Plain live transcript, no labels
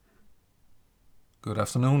Good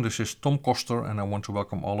afternoon, this is Tom Koster and I want to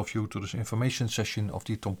welcome all of you to this information session of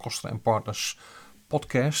the Tom Koster and Partners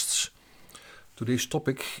podcasts. Today's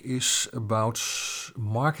topic is about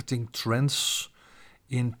marketing trends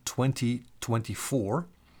in 2024.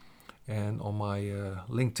 And on my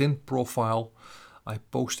LinkedIn profile I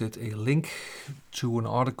posted a link to an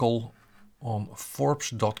article on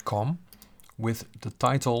Forbes.com with the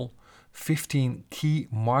title 15 Key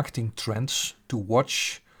Marketing Trends to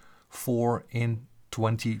Watch for in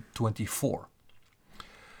 2024.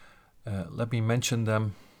 Let me mention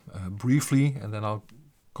them briefly and then I'll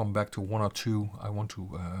come back to one or two. I want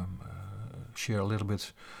to share a little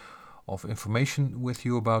bit of information with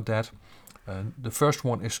you about that. The first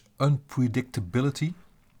one is unpredictability.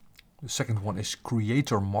 The second one is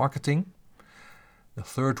creator marketing. The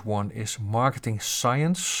third one is marketing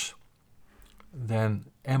science. Then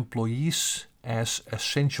employees as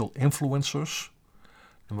essential influencers.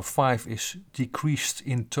 Number 5 is decreased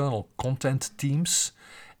internal content teams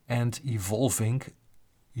and evolving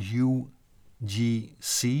UGC.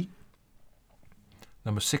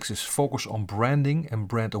 Number 6 is focus on branding and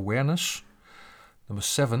brand awareness. Number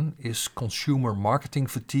 7 is consumer marketing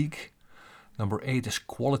fatigue. Number 8 is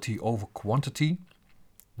quality over quantity.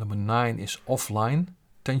 Number 9 is offline,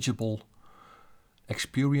 tangible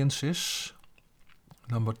experiences.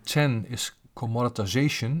 Number 10 is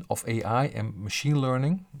commoditization of AI and machine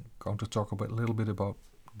learning. I'm going to talk a little bit about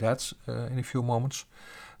that in a few moments.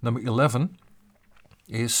 Number 11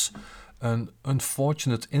 is an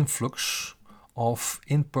unfortunate influx of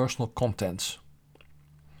impersonal content.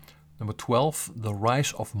 Number 12, the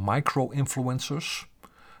rise of micro-influencers.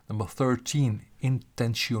 Number 13,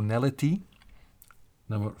 intentionality.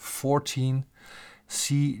 Number 14,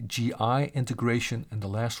 CGI integration. And the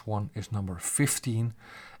last one is number 15,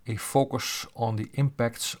 a focus on the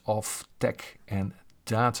impacts of tech and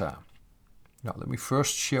data. Now, let me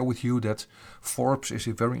first share with you that Forbes is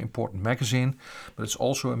a very important magazine, but it's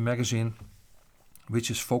also a magazine which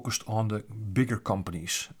is focused on the bigger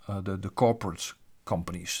companies, the corporate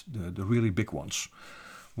companies, the really big ones.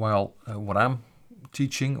 While what I'm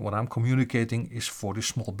teaching, what I'm communicating is for the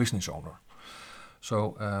small business owner.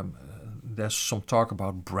 So there's some talk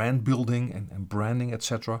about brand building and branding,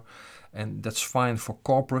 etc. And that's fine for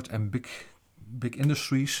corporate and big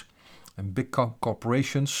industries and big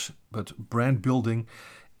corporations. But brand building,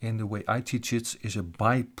 in the way I teach it, is a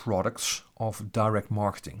byproduct of direct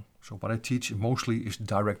marketing. So what I teach mostly is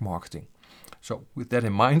direct marketing. So with that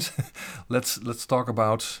in mind, let's talk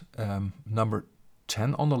about number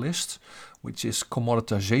 10 on the list, which is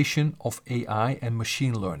commoditization of AI and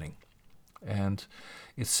machine learning. And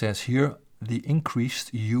it says here, the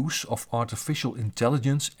increased use of artificial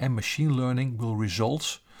intelligence and machine learning will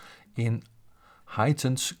result in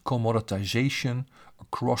heightened commoditization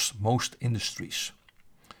across most industries.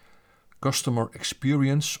 Customer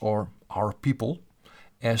experience, or our people,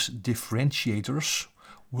 as differentiators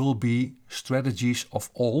will be strategies of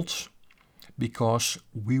old because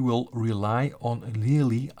we will rely on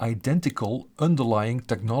nearly identical underlying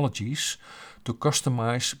technologies to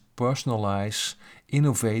customize, personalize,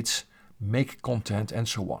 innovate, make content, and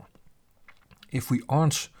so on. If we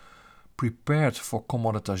aren't prepared for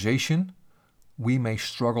commoditization, we may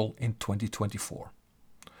struggle in 2024.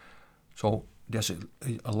 So there's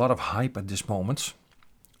a lot of hype at this moment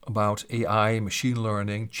about AI, machine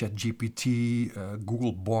learning, ChatGPT,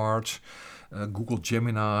 Google Bard, Google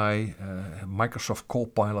Gemini, Microsoft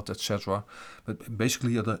Copilot, etc. But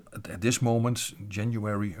basically at this moment,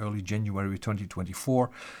 early January 2024,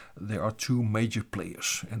 there are two major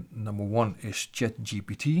players. And number one is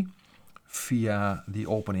ChatGPT via the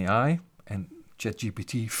OpenAI, and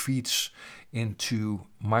ChatGPT feeds into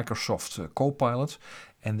Microsoft Copilot.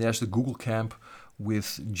 And there's the Google camp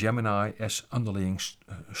with Gemini as underlying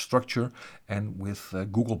structure and with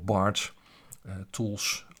Google Bard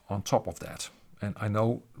tools on top of that. And I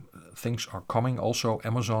know things are coming. Also,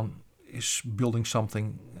 Amazon is building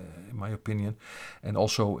something, in my opinion. And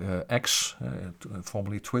also X,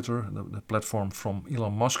 formerly Twitter, the platform from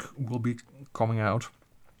Elon Musk, will be coming out,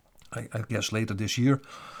 I guess, later this year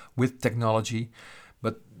with technology.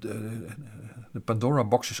 But the Pandora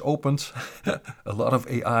box is opened. A lot of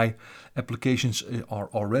AI applications are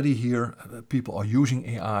already here. People are using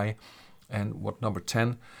AI. And what number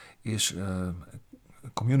 10 is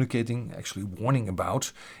communicating, actually warning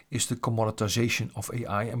about, is the commoditization of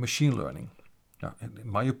AI and machine learning. Now, in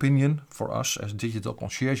my opinion, for us as digital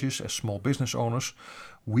concierges, as small business owners,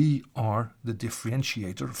 we are the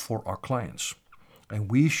differentiator for our clients. And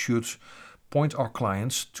we should point our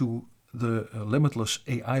clients to the limitless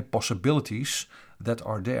AI possibilities that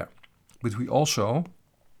are there. But we also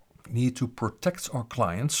need to protect our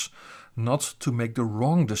clients not to make the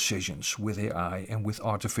wrong decisions with AI and with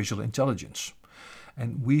artificial intelligence.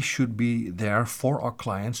 And we should be there for our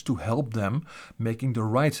clients to help them making the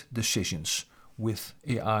right decisions with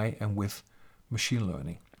AI and with machine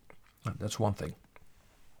learning. That's one thing.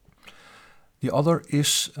 The other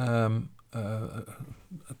is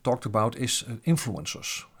talked about is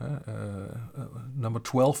influencers. Number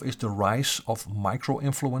 12 is the rise of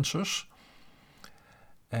micro-influencers.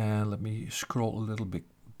 And let me scroll a little bit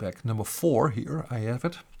back. Number 4 here, I have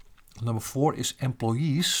it. Number 4 is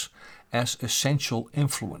employees as essential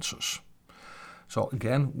influencers. So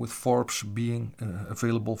again, with Forbes being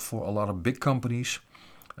available for a lot of big companies,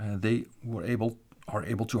 they are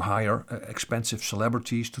able to hire expensive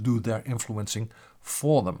celebrities to do their influencing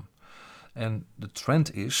for them. And the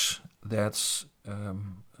trend is that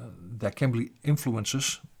there can be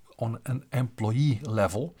influencers on an employee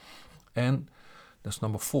level, and that's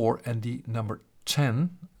number 4. And the number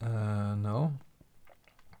 10,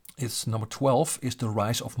 it's number 12 is the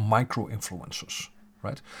rise of micro-influencers,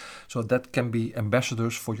 right? So that can be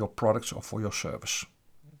ambassadors for your products or for your service.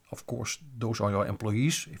 Of course, those are your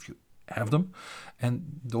employees if you have them,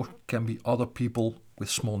 and those can be other people with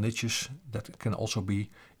small niches that can also be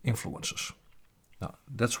influencers. Now,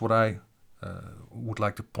 that's what I would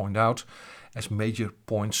like to point out as major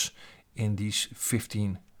points in these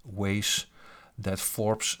 15 ways that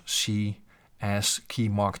Forbes see as key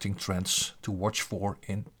marketing trends to watch for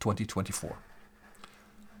in 2024.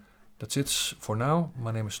 That's it for now.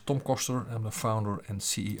 My name is Tom Koster. I'm the founder and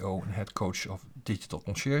CEO and head coach of Digital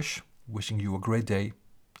Concierge. Wishing you a great day,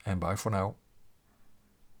 and bye for now.